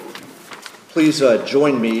Please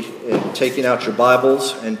join me in taking out your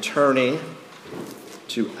Bibles and turning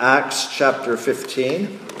to Acts chapter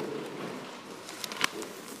 15.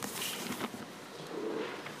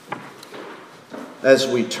 As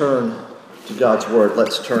we turn to God's Word,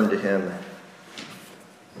 let's turn to Him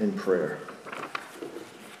in prayer.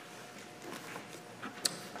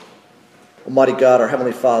 Almighty God, our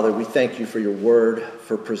Heavenly Father, we thank you for your Word,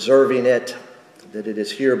 for preserving it, that it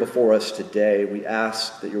is here before us today. We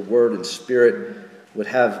ask that your Word and Spirit would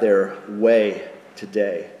have their way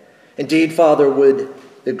today. Indeed, Father, would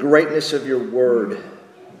the greatness of your Word,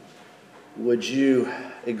 would you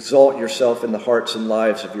exalt yourself in the hearts and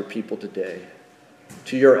lives of your people today.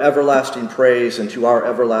 To your everlasting praise and to our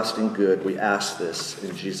everlasting good, we ask this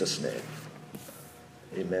in Jesus' name.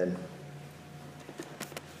 Amen.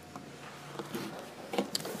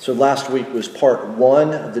 So last week was part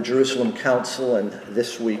 1 of the Jerusalem Council, and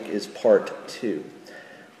this week is part 2.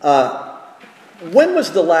 When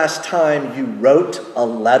was the last time you wrote a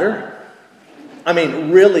letter? I mean,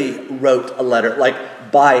 really wrote a letter,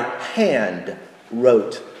 like by hand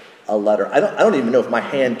wrote a letter. I don't even know if my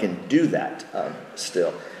hand can do that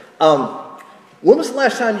still. When was the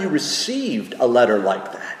last time you received a letter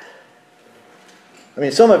like that? I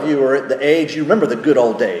mean, some of you are at the age, you remember the good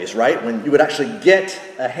old days, right? When you would actually get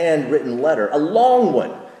a handwritten letter, a long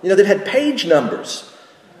one, that had page numbers.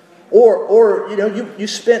 Or you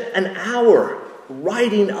spent an hour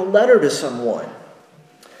writing a letter to someone.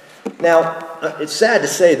 Now, it's sad to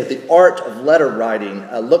say that the art of letter writing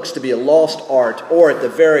looks to be a lost art, or at the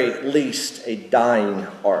very least, a dying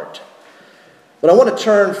art. But I want to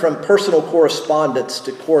turn from personal correspondence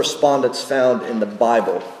to correspondence found in the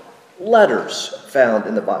Bible. Letters found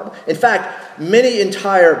in the Bible. In fact, many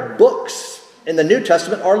entire books in the New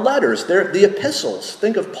Testament are letters. They're the epistles.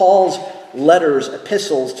 Think of Paul's letters,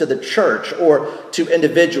 epistles to the church or to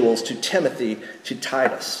individuals, to Timothy, to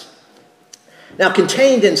Titus. Now,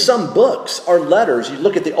 contained in some books are letters. You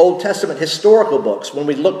look at the Old Testament historical books. When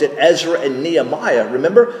we looked at Ezra and Nehemiah,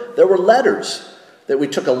 remember, there were letters that we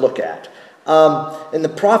took a look at. In the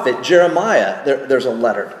prophet Jeremiah, there's a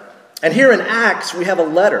letter. And here in Acts, we have a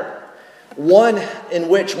letter. One in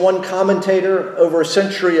which one commentator over a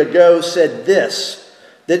century ago said this,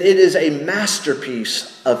 that it is a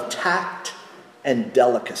masterpiece of tact and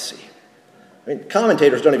delicacy. I mean,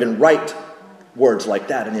 commentators don't even write words like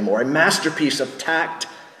that anymore. A masterpiece of tact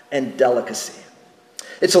and delicacy.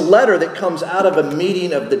 It's a letter that comes out of a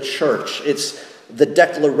meeting of the church. It's the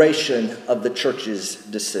declaration of the church's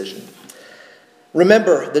decision.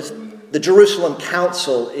 Remember, the Jerusalem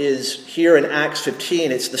Council is here in Acts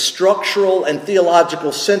 15. It's the structural and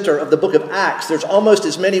theological center of the book of Acts. There's almost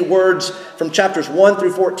as many words from chapters 1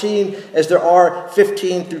 through 14 as there are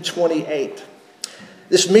 15 through 28.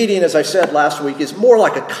 This meeting, as I said last week, is more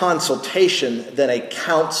like a consultation than a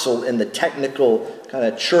council in the technical kind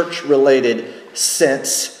of church-related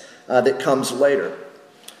sense that comes later.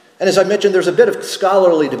 And as I mentioned, there's a bit of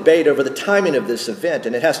scholarly debate over the timing of this event,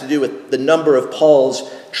 and it has to do with the number of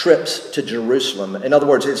Paul's trips to Jerusalem. In other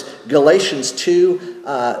words, is Galatians 2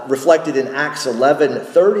 reflected in Acts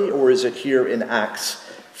 11:30, or is it here in Acts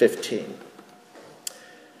 15?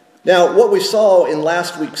 Now, what we saw in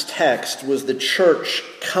last week's text was the church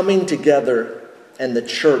coming together and the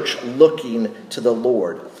church looking to the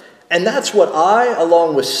Lord. And that's what I,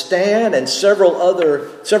 along with Stan and several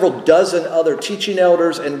dozen other teaching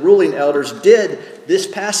elders and ruling elders, did this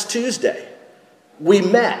past Tuesday. We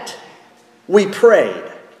met, we prayed,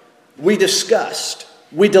 we discussed,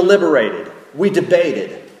 we deliberated, we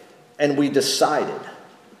debated, and we decided,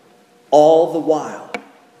 all the while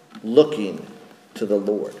looking to the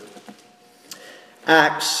Lord.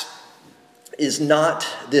 Acts is not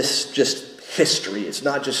this just history. It's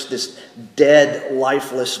not just this dead,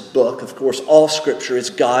 lifeless book. Of course, all Scripture is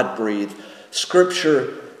God-breathed.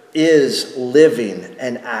 Scripture is living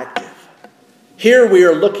and active. Here we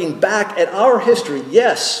are looking back at our history.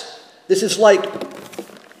 Yes, this is like,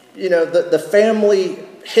 the family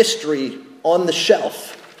history on the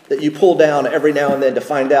shelf that you pull down every now and then to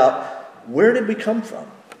find out, where did we come from?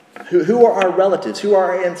 Who are our relatives? Who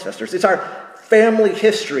are our ancestors? It's our family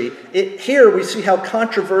history. Here we see how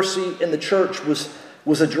controversy in the church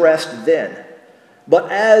was addressed then. But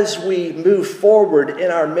as we move forward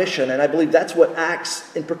in our mission, and I believe that's what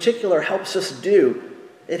Acts in particular helps us do,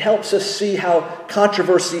 it helps us see how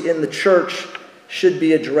controversy in the church should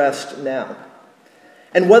be addressed now.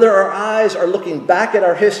 And whether our eyes are looking back at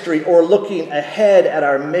our history or looking ahead at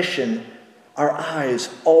our mission, our eyes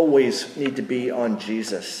always need to be on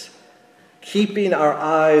Jesus. Keeping our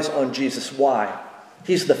eyes on Jesus. Why?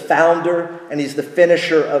 He's the founder and he's the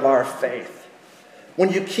finisher of our faith.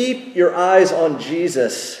 When you keep your eyes on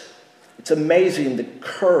Jesus, it's amazing the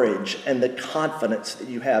courage and the confidence that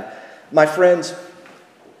you have. My friends,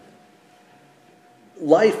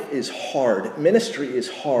 life is hard. Ministry is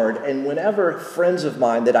hard. And whenever friends of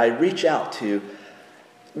mine that I reach out to,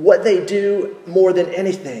 what they do more than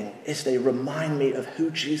anything is they remind me of who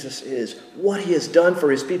Jesus is, what he has done for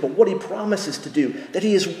his people, what he promises to do, that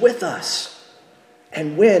he is with us.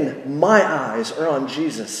 And when my eyes are on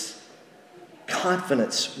Jesus,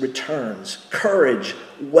 confidence returns, courage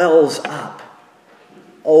wells up.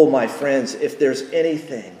 Oh, my friends, if there's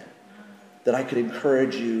anything that I could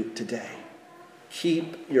encourage you today,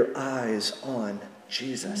 keep your eyes on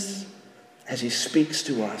Jesus as he speaks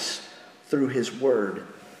to us through his word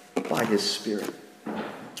by his Spirit.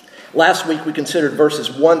 Last week we considered verses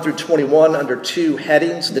 1 through 21 under two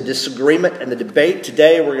headings, the disagreement and the debate.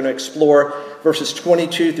 Today we're going to explore verses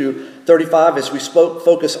 22 through 35 as we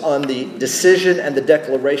focus on the decision and the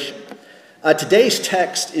declaration. Today's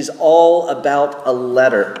text is all about a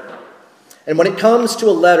letter. And when it comes to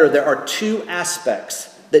a letter, there are two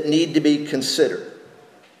aspects that need to be considered: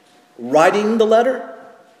 writing the letter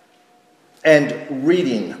and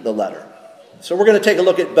reading the letter. So we're going to take a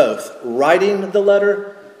look at both, writing the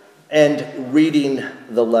letter and reading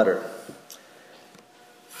the letter.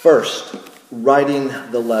 First, writing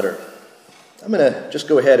the letter. I'm going to just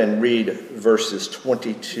go ahead and read verses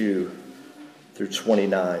 22 through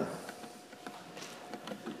 29.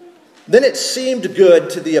 Then it seemed good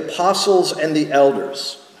to the apostles and the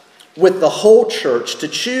elders, with the whole church, to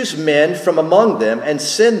choose men from among them and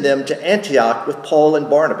send them to Antioch with Paul and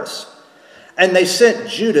Barnabas. And they sent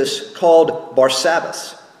Judas, called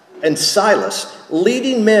Barsabbas, and Silas,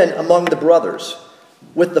 leading men among the brothers,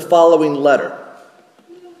 with the following letter.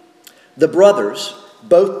 The brothers,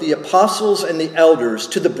 both the apostles and the elders,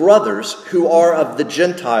 to the brothers who are of the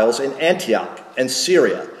Gentiles in Antioch and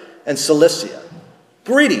Syria and Cilicia,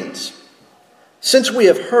 greetings. Since we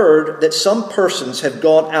have heard that some persons have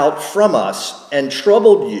gone out from us and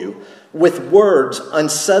troubled you with words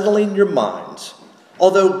unsettling your minds,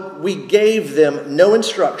 although we gave them no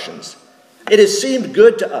instructions, it has seemed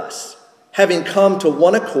good to us, having come to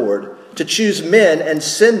one accord, to choose men and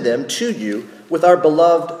send them to you with our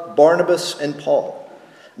beloved Barnabas and Paul,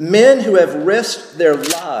 men who have risked their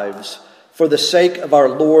lives for the sake of our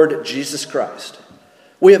Lord Jesus Christ.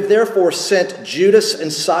 We have therefore sent Judas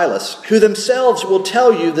and Silas, who themselves will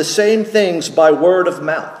tell you the same things by word of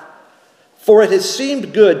mouth. For it has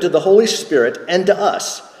seemed good to the Holy Spirit and to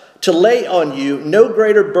us to lay on you no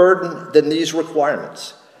greater burden than these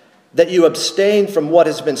requirements, that you abstain from what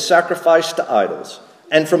has been sacrificed to idols,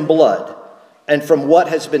 and from blood, and from what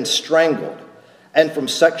has been strangled, and from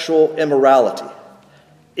sexual immorality.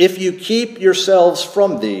 If you keep yourselves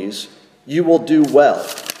from these, you will do well.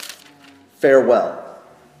 Farewell.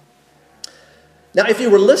 Now, if you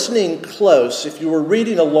were listening close, if you were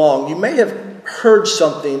reading along, you may have heard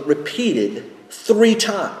something repeated 3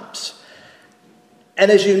 times. And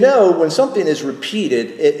as you know, when something is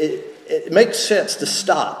repeated, it makes sense to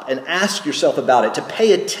stop and ask yourself about it, to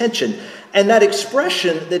pay attention. And that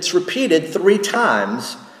expression that's repeated 3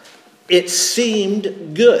 times, it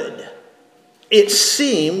seemed good. It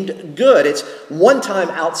seemed good. It's one time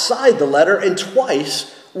outside the letter and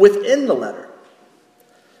twice within the letter.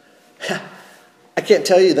 I can't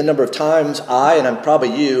tell you the number of times I, and I'm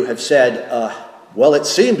probably you, have said, well, it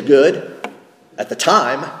seemed good at the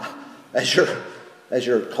time, as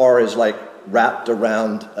your car is like wrapped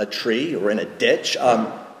around a tree or in a ditch.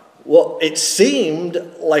 Well, it seemed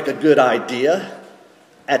like a good idea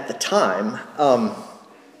at the time.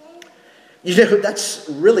 That's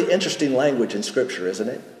really interesting language in Scripture, isn't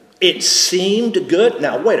it? It seemed good.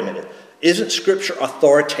 Now, wait a minute. Isn't Scripture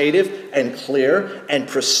authoritative and clear and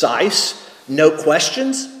precise? No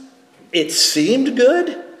questions? It seemed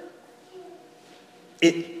good?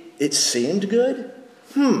 It seemed good?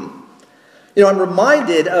 I'm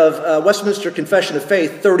reminded of Westminster Confession of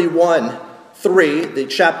Faith 31:3, the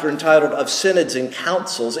chapter entitled Of Synods and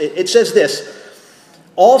Councils. It says this: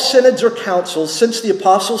 all synods or councils since the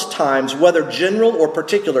apostles' times, whether general or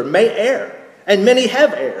particular, may err, and many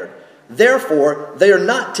have erred. Therefore, they are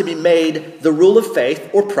not to be made the rule of faith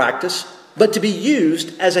or practice, but to be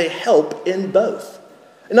used as a help in both.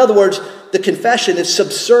 In other words, the confession is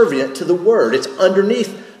subservient to the word. It's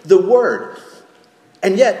underneath the word.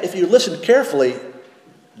 And yet, if you listen carefully,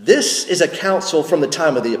 this is a counsel from the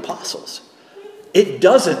time of the apostles. It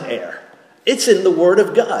doesn't err. It's in the Word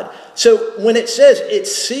of God. So when it says it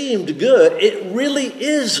seemed good, it really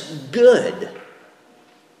is good.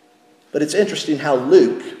 But it's interesting how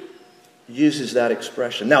Luke uses that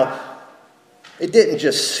expression. Now, It didn't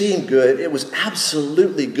just seem good, it was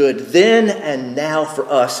absolutely good then and now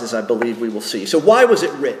for us, as I believe we will see. So why was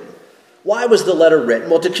it written? Why was the letter written?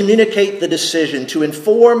 Well, to communicate the decision, to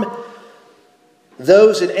inform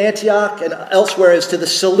those in Antioch and elsewhere as to the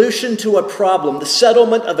solution to a problem, the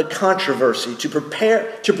settlement of a controversy, to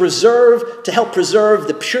help preserve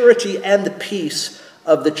the purity and the peace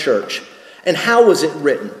of the church. And how was it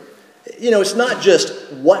written? It's not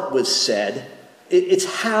just what was said,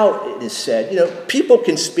 it's how it is said. People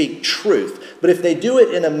can speak truth, but if they do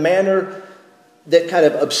it in a manner that kind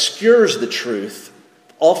of obscures the truth,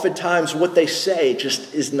 oftentimes what they say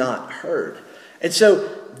just is not heard. And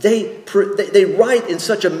so they write in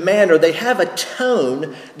such a manner, they have a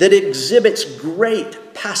tone that exhibits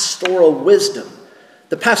great pastoral wisdom.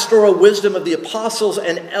 The pastoral wisdom of the apostles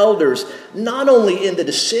and elders, not only in the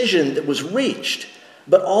decision that was reached,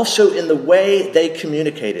 but also in the way they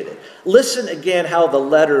communicated it. Listen again how the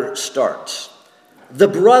letter starts. The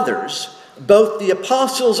brothers, both the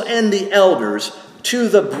apostles and the elders, to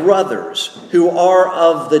the brothers who are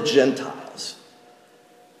of the Gentiles.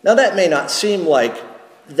 Now that may not seem like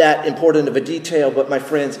that important of a detail, but my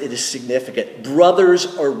friends, it is significant.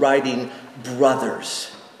 Brothers are writing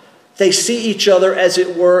brothers. They see each other, as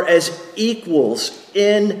it were, as equals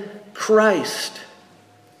in Christ.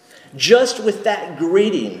 Just with that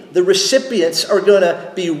greeting, the recipients are going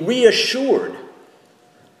to be reassured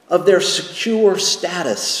of their secure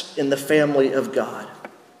status in the family of God.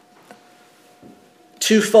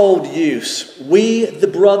 Twofold use. We, the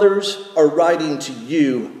brothers, are writing to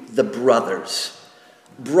you, the brothers.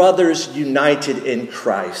 Brothers united in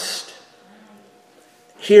Christ.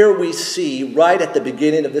 Here we see, right at the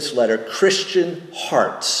beginning of this letter, Christian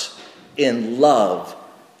hearts in love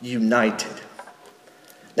united.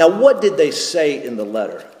 Now, what did they say in the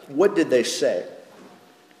letter? What did they say?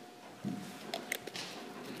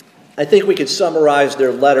 I think we could summarize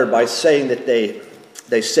their letter by saying that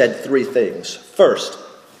they said three things. First,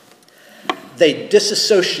 they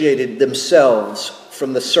disassociated themselves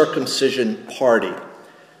from the circumcision party.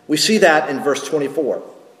 We see that in verse 24.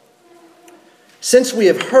 Since we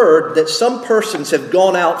have heard that some persons have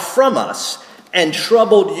gone out from us and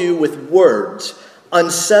troubled you with words,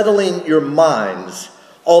 unsettling your minds,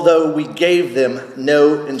 although we gave them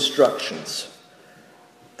no instructions.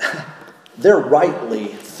 They're rightly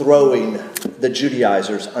throwing the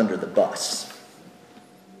Judaizers under the bus.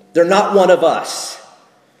 They're not one of us.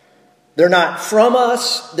 They're not from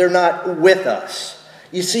us. They're not with us.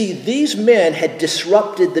 You see, these men had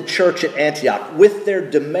disrupted the church at Antioch with their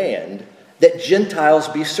demand that Gentiles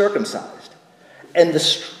be circumcised. And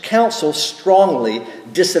the council strongly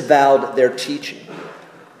disavowed their teaching.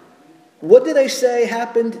 What did they say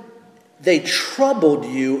happened? They troubled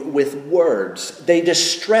you with words. They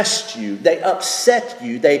distressed you. They upset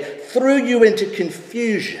you. They threw you into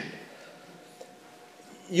confusion.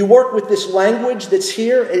 You work with this language that's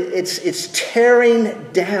here. It's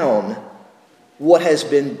tearing down what has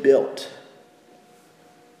been built.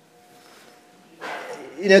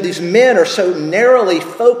 These men are so narrowly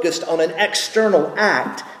focused on an external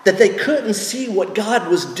act that they couldn't see what God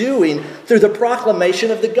was doing through the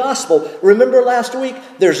proclamation of the gospel. Remember last week?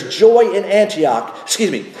 There's joy in Antioch.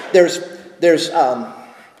 There's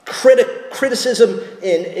criticism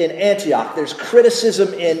in Antioch. There's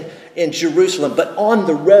criticism in Jerusalem. But on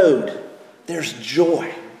the road, there's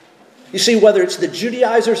joy. You see, whether it's the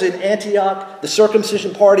Judaizers in Antioch, the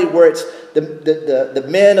circumcision party, where it's the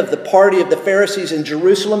men of the party of the Pharisees in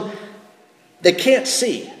Jerusalem, they can't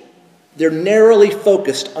see. They're narrowly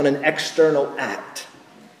focused on an external act.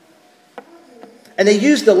 And they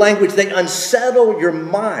use the language, they unsettle your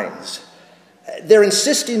minds. They're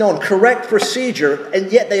insisting on correct procedure,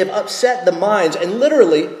 and yet they have upset the minds. And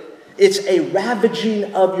literally, it's a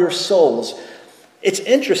ravaging of your souls. It's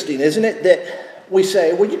interesting, isn't it, that we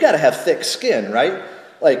say, well, you got to have thick skin, right?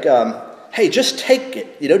 Like, hey, just take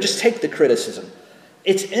it. Just take the criticism.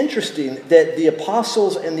 It's interesting that the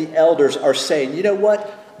apostles and the elders are saying, you know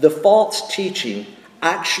what? The false teaching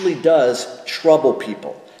actually does trouble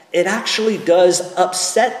people. It actually does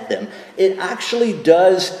upset them. It actually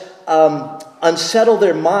does unsettle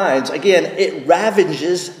their minds. Again, it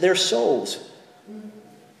ravages their souls.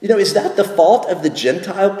 Is that the fault of the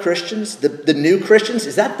Gentile Christians, the new Christians?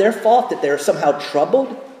 Is that their fault that they're somehow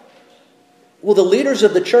troubled? Well, the leaders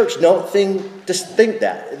of the church don't think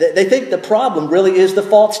that. They think the problem really is the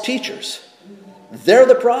false teachers. They're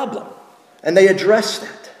the problem, and they address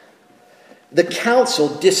that. The council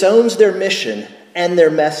disowns their mission and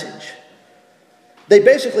their message. They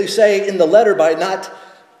basically say in the letter, by not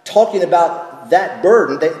talking about that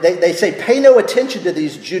burden. They say, pay no attention to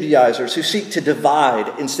these Judaizers who seek to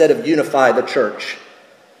divide instead of unify the church.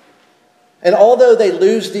 And although they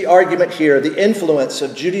lose the argument here, the influence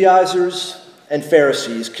of Judaizers and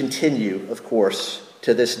Pharisees continue, of course,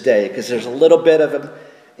 to this day, because there's a little bit of them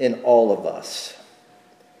in all of us.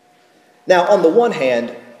 Now, on the one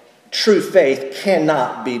hand, true faith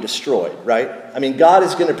cannot be destroyed, right? I mean, God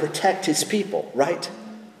is going to protect his people, right?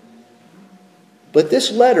 But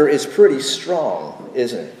this letter is pretty strong,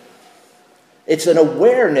 isn't it? It's an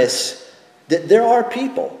awareness that there are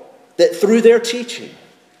people that through their teaching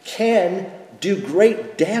can do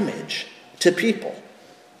great damage to people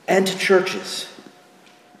and to churches.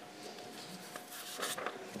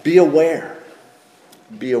 Be aware.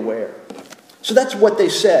 Be aware. So that's what they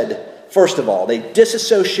said. First of all, they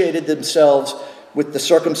disassociated themselves with the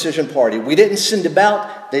circumcision party. We didn't send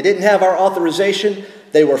about. They didn't have our authorization.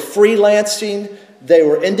 They were freelancing. They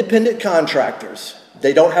were independent contractors.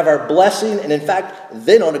 They don't have our blessing. And in fact,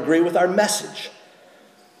 they don't agree with our message.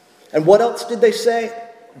 And what else did they say?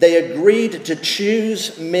 They agreed to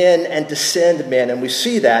choose men and to send men. And we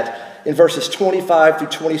see that in verses 25 through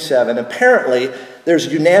 27. Apparently,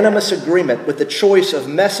 there's unanimous agreement with the choice of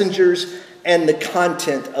messengers and the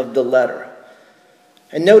content of the letter.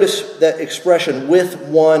 And notice that expression, with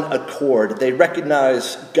one accord. They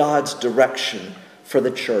recognize God's direction for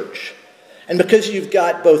the church. And because you've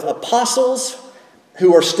got both apostles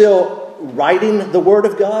who are still writing the word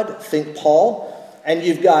of God, think Paul, and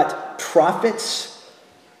you've got prophets,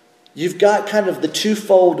 you've got kind of the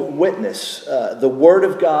twofold witness, the word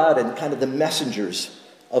of God and kind of the messengers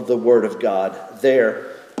of the word of God there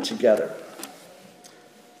together.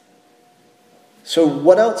 So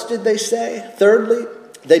what else did they say? Thirdly,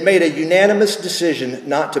 they made a unanimous decision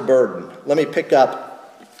not to burden. Let me pick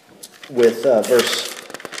up with verse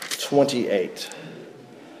 28.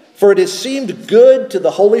 For it has seemed good to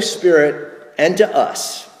the Holy Spirit and to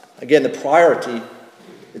us. Again, the priority,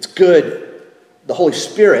 it's good, the Holy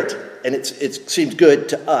Spirit, and it seemed good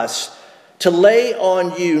to us, to lay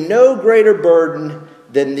on you no greater burden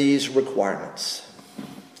than these requirements.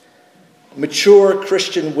 Mature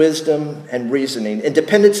Christian wisdom and reasoning and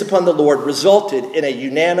dependence upon the Lord resulted in a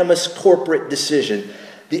unanimous corporate decision.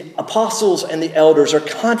 The apostles and the elders are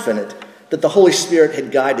confident that the Holy Spirit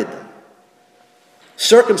had guided them.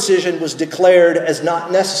 Circumcision was declared as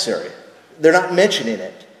not necessary. They're not mentioning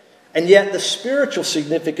it. And yet the spiritual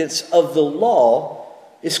significance of the law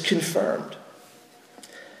is confirmed.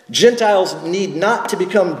 Gentiles need not to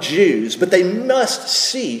become Jews, but they must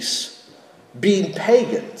cease being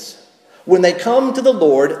pagans. When they come to the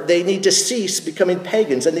Lord, they need to cease becoming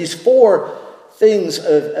pagans. And these four things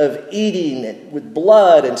of eating with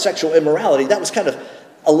blood and sexual immorality, that was kind of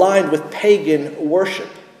aligned with pagan worship.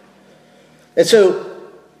 And so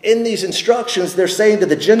in these instructions, they're saying to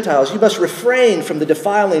the Gentiles, you must refrain from the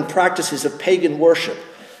defiling practices of pagan worship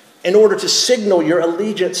in order to signal your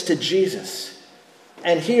allegiance to Jesus.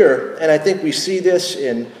 And here, and I think we see this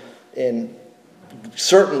in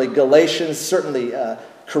certainly Galatians, certainly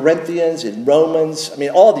Corinthians, in Romans, I mean,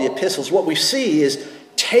 all the epistles, what we see is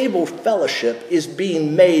table fellowship is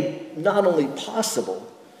being made not only possible,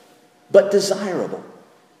 but desirable.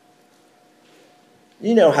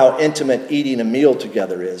 You know how intimate eating a meal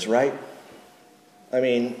together is, right? I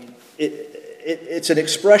mean, it's an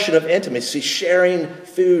expression of intimacy, sharing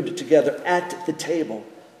food together at the table.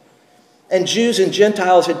 And Jews and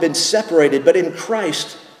Gentiles had been separated, but in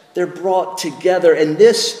Christ, they're brought together. And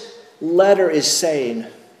this letter is saying,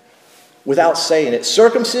 without saying it,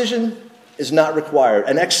 circumcision is not required.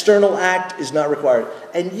 An external act is not required.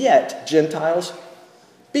 And yet, Gentiles,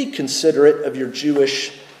 be considerate of your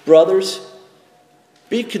Jewish brothers.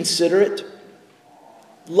 Be considerate.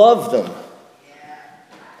 Love them.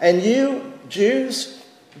 And you, Jews,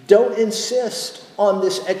 don't insist on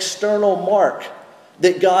this external mark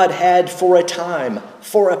that God had for a time,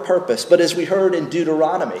 for a purpose. But as we heard in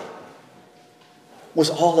Deuteronomy, was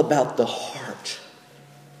all about the heart.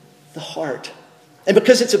 The heart. And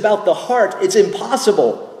because it's about the heart, it's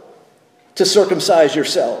impossible to circumcise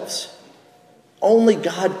yourselves. Only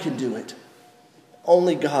God can do it.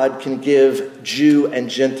 Only God can give Jew and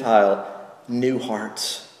Gentile new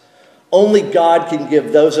hearts. Only God can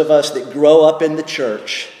give those of us that grow up in the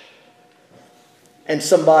church and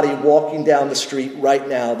somebody walking down the street right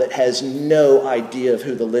now that has no idea of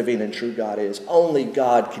who the living and true God is. Only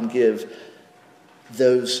God can give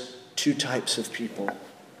those two types of people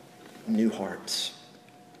new hearts.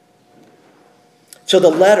 So the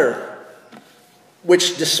letter,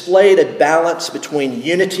 which displayed a balance between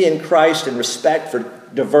unity in Christ and respect for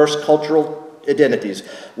diverse cultural identities,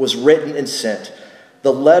 was written and sent.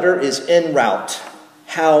 The letter is en route.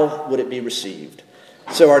 How would it be received?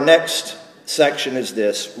 So our next section is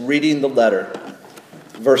this, reading the letter,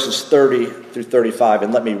 verses 30 through 35,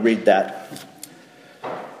 and let me read that.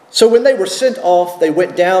 So when they were sent off, they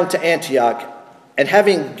went down to Antioch, and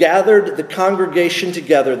having gathered the congregation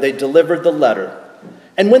together, they delivered the letter.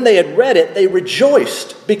 And when they had read it, they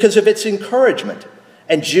rejoiced because of its encouragement.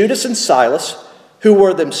 And Judas and Silas, who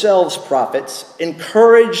were themselves prophets,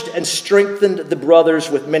 encouraged and strengthened the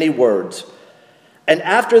brothers with many words. And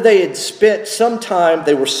after they had spent some time,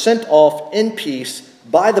 they were sent off in peace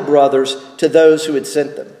by the brothers to those who had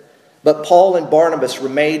sent them. But Paul and Barnabas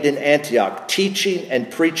remained in Antioch, teaching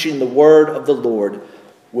and preaching the word of the Lord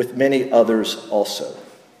with many others also.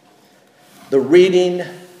 The reading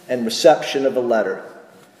and reception of the letter.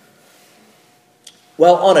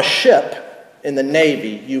 Well, on a ship in the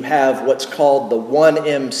Navy, you have what's called the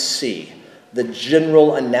 1MC, the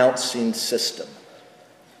General Announcing System.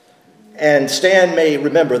 And Stan may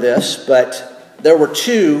remember this, but there were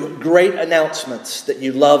two great announcements that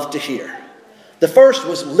you love to hear. The first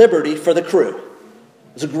was liberty for the crew.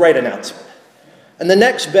 It was a great announcement. And the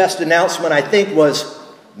next best announcement, I think, was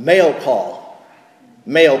mail call.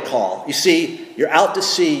 Mail call. You see, you're out to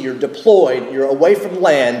sea, you're deployed, you're away from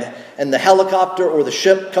land, and the helicopter or the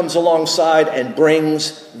ship comes alongside and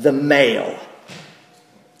brings the mail.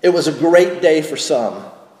 It was a great day for some.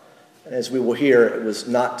 And as we will hear, it was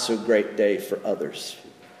not so great day for others.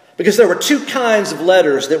 Because there were two kinds of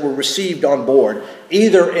letters that were received on board.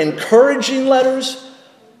 Either encouraging letters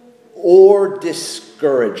or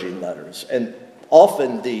discouraging letters. And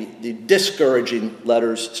often the discouraging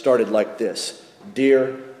letters started like this.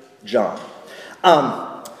 Dear John.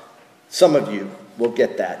 Some of you will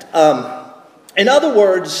get that. In other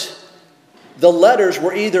words, the letters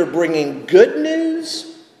were either bringing good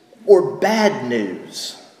news or bad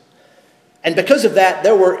news. And because of that,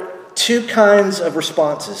 there were two kinds of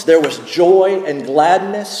responses. There was joy and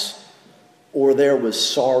gladness, or there was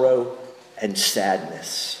sorrow and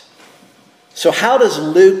sadness. So how does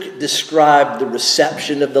Luke describe the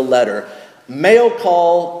reception of the letter? Mail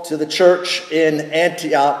call to the church in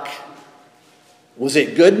Antioch. Was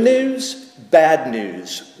it good news? Bad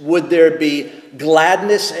news? Would there be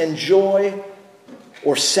gladness and joy,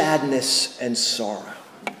 or sadness and sorrow?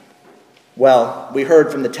 Well, we heard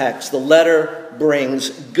from the text, the letter brings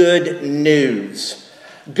good news.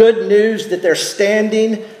 Good news that their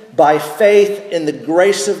standing by faith in the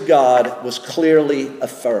grace of God was clearly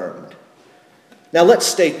affirmed. Now let's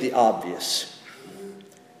state the obvious.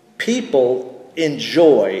 People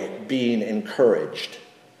enjoy being encouraged.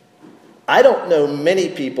 I don't know many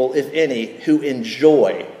people, if any, who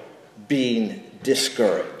enjoy being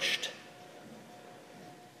discouraged.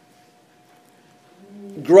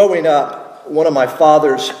 Growing up, one of my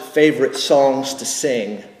father's favorite songs to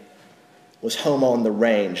sing was Home on the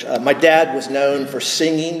Range. My dad was known for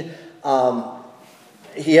singing.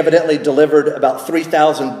 He evidently delivered about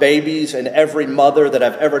 3,000 babies, and every mother that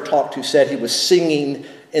I've ever talked to said he was singing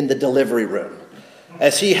in the delivery room.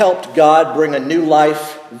 As he helped God bring a new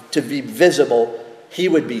life to be visible, he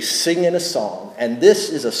would be singing a song. And this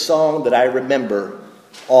is a song that I remember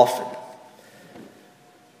often.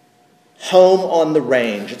 Home on the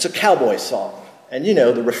Range. It's a cowboy song. And you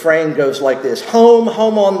know, the refrain goes like this. Home,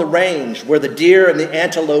 home on the range, where the deer and the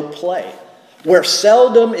antelope play, where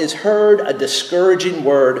seldom is heard a discouraging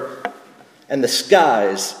word, and the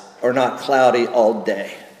skies are not cloudy all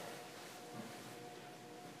day.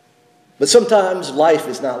 But sometimes life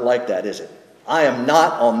is not like that, is it? I am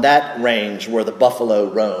not on that range where the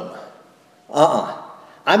buffalo roam.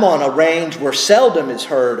 I'm on a range where seldom is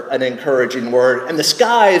heard an encouraging word, and the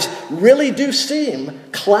skies really do seem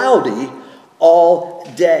cloudy all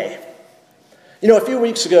day. You know, a few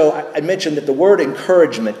weeks ago, I mentioned that the word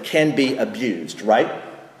encouragement can be abused, right?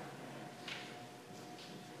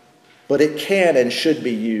 But it can and should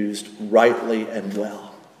be used rightly and well.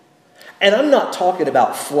 And I'm not talking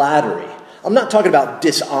about flattery. I'm not talking about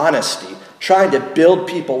dishonesty, trying to build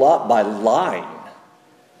people up by lying.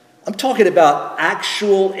 I'm talking about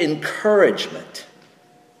actual encouragement.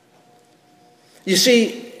 You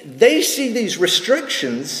see, they see these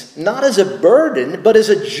restrictions not as a burden, but as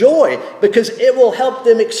a joy, because it will help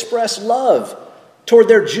them express love toward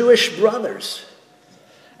their Jewish brothers.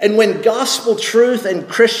 And when gospel truth and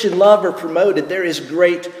Christian love are promoted, there is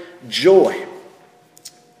great joy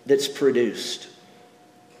that's produced.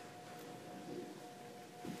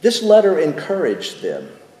 This letter encouraged them.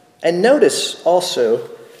 And notice also,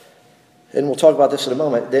 and we'll talk about this in a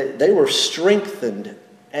moment, that they were strengthened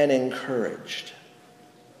and encouraged.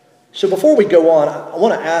 So before we go on, I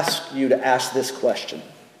want to ask you to ask this question.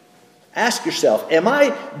 Ask yourself, am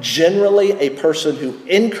I generally a person who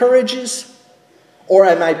encourages, or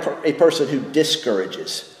am I a person who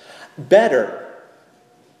discourages? Better,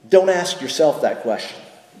 don't ask yourself that question.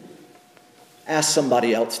 Ask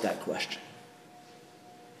somebody else that question.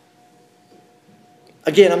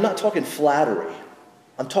 Again, I'm not talking flattery.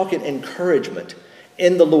 I'm talking encouragement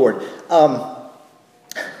in the Lord.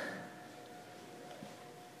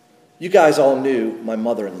 You guys all knew my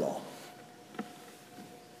mother-in-law.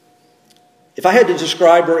 If I had to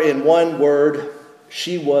describe her in one word,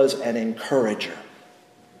 she was an encourager.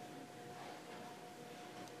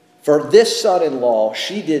 For this son-in-law,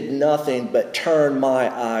 she did nothing but turn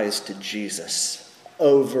my eyes to Jesus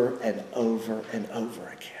over and over and over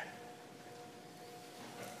again.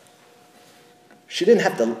 She didn't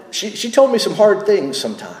have to, she told me some hard things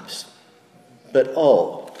sometimes, but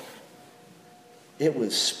it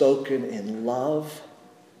was spoken in love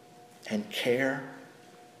and care,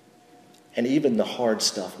 and even the hard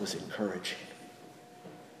stuff was encouraging.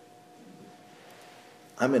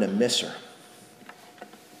 I'm going to miss her.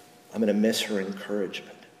 I'm going to miss her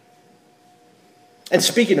encouragement. And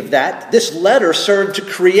speaking of that, this letter served to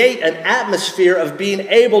create an atmosphere of being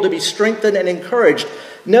able to be strengthened and encouraged.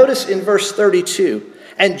 Notice in verse 32,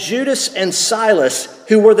 and Judas and Silas,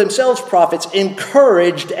 who were themselves prophets,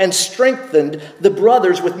 encouraged and strengthened the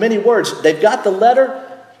brothers with many words. They've got the letter,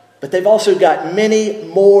 but they've also got many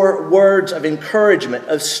more words of encouragement,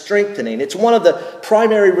 of strengthening. It's one of the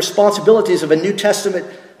primary responsibilities of a New Testament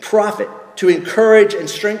prophet, to encourage and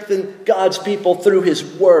strengthen God's people through his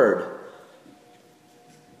word.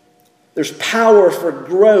 There's power for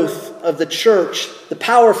growth of the church. The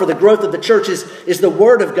power for the growth of the church is the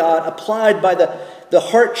word of God applied by the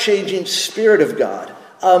heart-changing Spirit of God.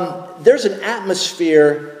 There's an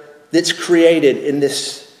atmosphere that's created in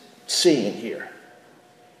this scene here.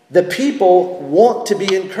 The people want to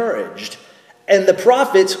be encouraged, and the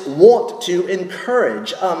prophets want to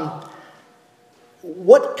encourage.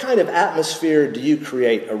 What kind of atmosphere do you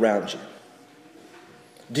create around you?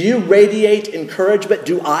 Do you radiate encouragement?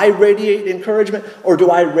 Do I radiate encouragement, or do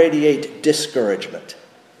I radiate discouragement?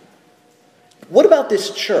 What about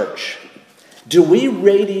this church? Do we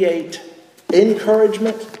radiate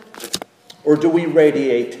encouragement, or do we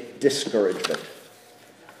radiate discouragement?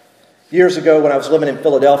 Years ago, when I was living in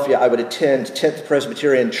Philadelphia, I would attend 10th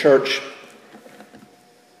Presbyterian Church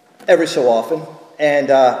every so often.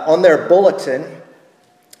 And on their bulletin,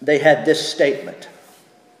 they had this statement.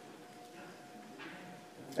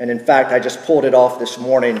 And in fact, I just pulled it off this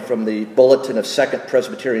morning from the bulletin of 2nd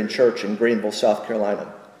Presbyterian Church in Greenville, South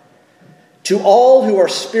Carolina. To all who are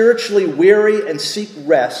spiritually weary and seek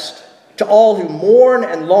rest, to all who mourn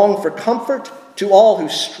and long for comfort, to all who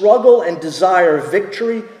struggle and desire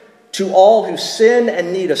victory, to all who sin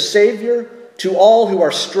and need a Savior, to all who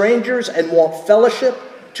are strangers and want fellowship,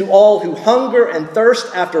 to all who hunger and thirst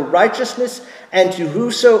after righteousness, and to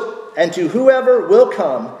whoever will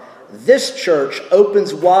come, this church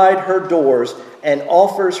opens wide her doors and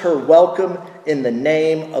offers her welcome in the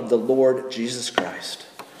name of the Lord Jesus Christ.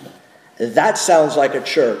 That sounds like a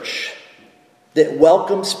church that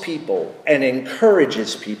welcomes people and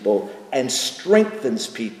encourages people and strengthens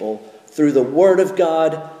people through the Word of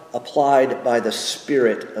God applied by the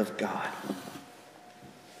Spirit of God.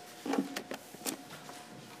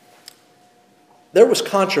 There was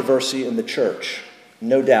controversy in the church,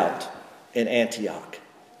 no doubt, in Antioch,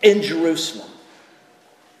 in Jerusalem.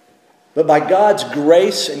 But by God's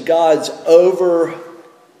grace and God's overall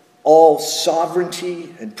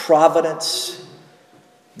sovereignty and providence,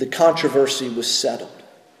 the controversy was settled.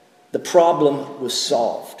 The problem was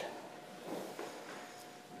solved.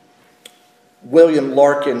 William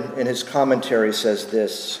Larkin, in his commentary, says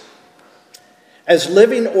this: as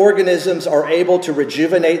living organisms are able to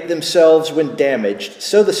rejuvenate themselves when damaged,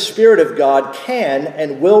 so the Spirit of God can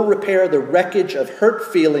and will repair the wreckage of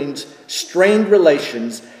hurt feelings, strained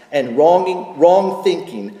relations, and wrong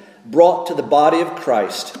thinking brought to the body of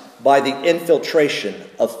Christ by the infiltration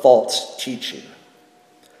of false teaching.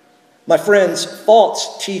 My friends,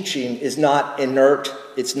 false teaching is not inert,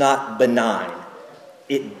 it's not benign.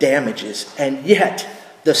 It damages, and yet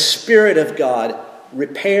the Spirit of God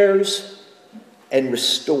repairs and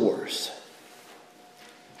restores.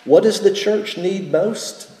 What does the church need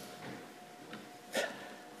most?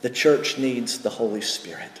 The church needs the Holy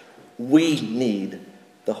Spirit. We need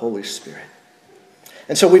the Holy Spirit.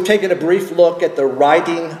 And so we've taken a brief look at the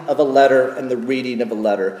writing of a letter and the reading of a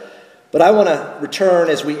letter. But I want to return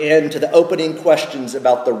as we end to the opening questions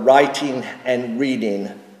about the writing and reading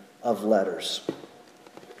of letters.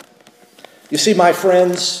 You see, my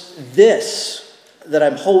friends, this that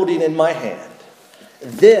I'm holding in my hand,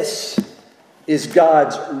 this is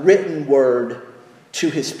God's written word to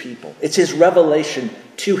his people. It's his revelation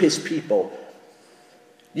to his people.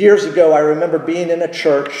 Years ago, I remember being in a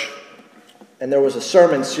church, and there was a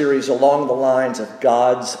sermon series along the lines of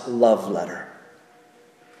God's love letter.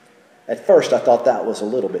 At first, I thought that was a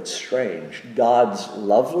little bit strange. God's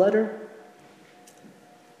love letter?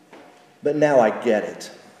 But now I get it.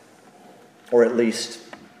 Or at least,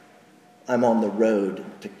 I'm on the road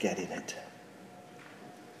to getting it.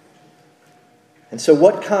 And so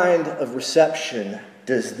what kind of reception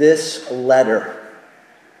does this letter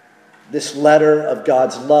of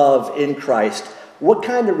God's love in Christ, what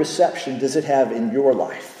kind of reception does it have in your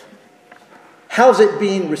life? How's it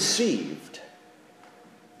being received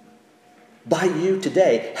by you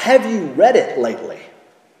today? Have you read it lately?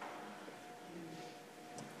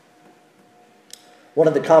 One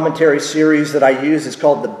of the commentary series that I use is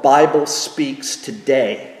called The Bible Speaks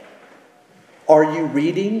Today. Are you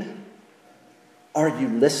reading? Are you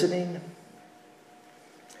listening?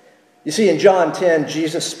 You see, in John 10,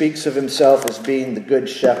 Jesus speaks of himself as being the good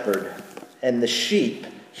shepherd, and the sheep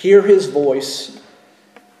hear his voice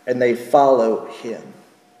and they follow him.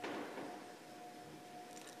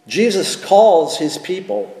 Jesus calls his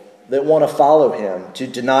people that want to follow him to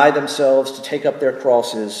deny themselves, to take up their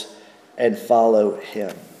crosses and follow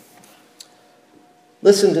him.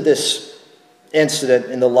 Listen to this incident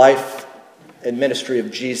in the life and ministry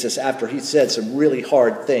of Jesus after he said some really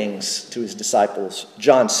hard things to his disciples.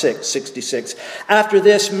 John 6:66. After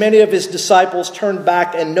this, many of his disciples turned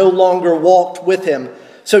back and no longer walked with him.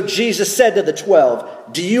 So Jesus said to the 12,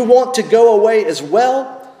 "Do you want to go away as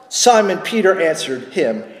well?" Simon Peter answered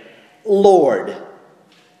him, "Lord,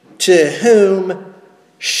 to whom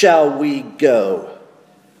shall we go?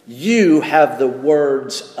 You have the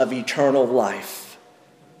words of eternal life.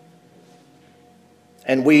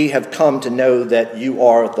 And we have come to know that you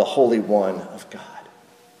are the Holy One of God."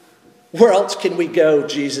 Where else can we go,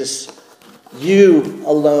 Jesus? You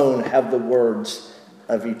alone have the words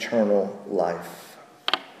of eternal life.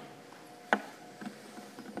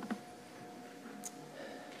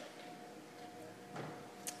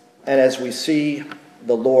 And as we see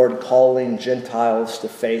the Lord calling Gentiles to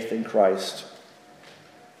faith in Christ,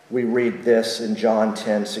 we read this in John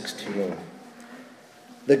 10:16.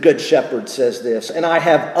 The good shepherd says this, "And I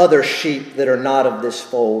have other sheep that are not of this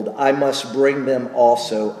fold. I must bring them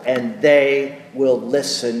also, and they will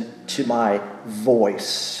listen to my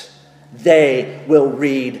voice. They will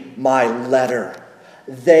read my letter.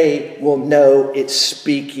 They will know it's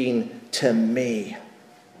speaking to me."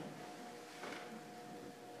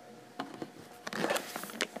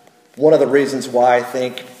 One of the reasons why I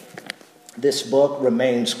think this book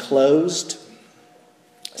remains closed,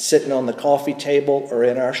 sitting on the coffee table or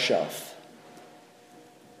in our shelf,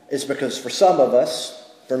 is because for some of us,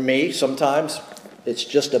 for me sometimes, it's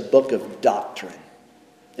just a book of doctrine.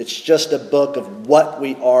 It's just a book of what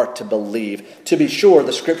we are to believe. To be sure,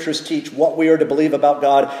 the scriptures teach what we are to believe about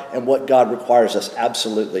God and what God requires us,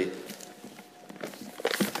 absolutely.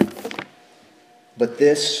 But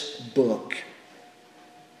this book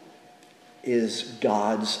is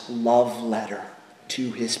God's love letter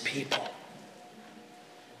to his people.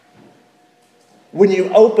 When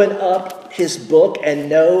you open up his book and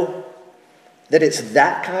know that it's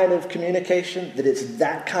that kind of communication, that it's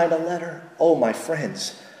that kind of letter, oh, my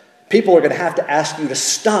friends, people are going to have to ask you to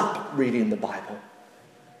stop reading the Bible.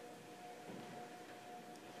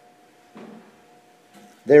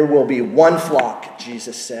 There will be one flock,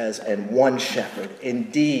 Jesus says, and one shepherd.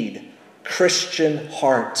 Indeed, Christian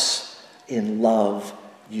hearts in love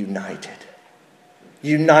united.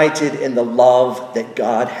 United in the love that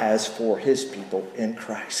God has for his people in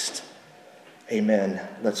Christ. Amen.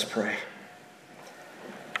 Let's pray.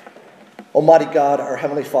 Almighty God, our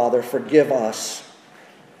Heavenly Father, forgive us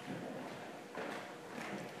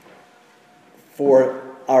for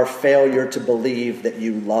our failure to believe that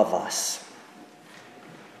you love us.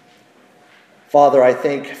 Father, I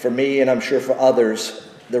think for me, and I'm sure for others,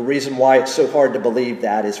 the reason why it's so hard to believe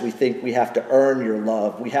that is we think we have to earn your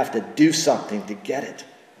love. We have to do something to get it.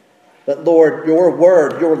 But Lord, your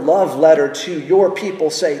word, your love letter to your people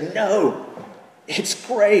say, no, it's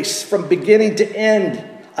grace from beginning to end.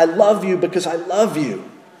 I love you because I love you.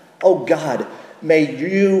 Oh God, may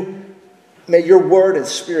your word and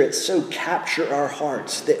spirit so capture our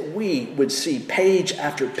hearts that we would see page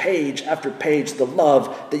after page after page the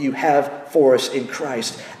love that you have for us in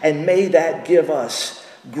Christ. And may that give us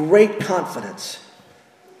great confidence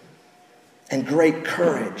and great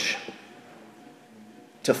courage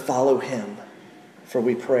to follow him. For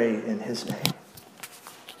we pray in his name.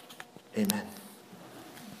 Amen.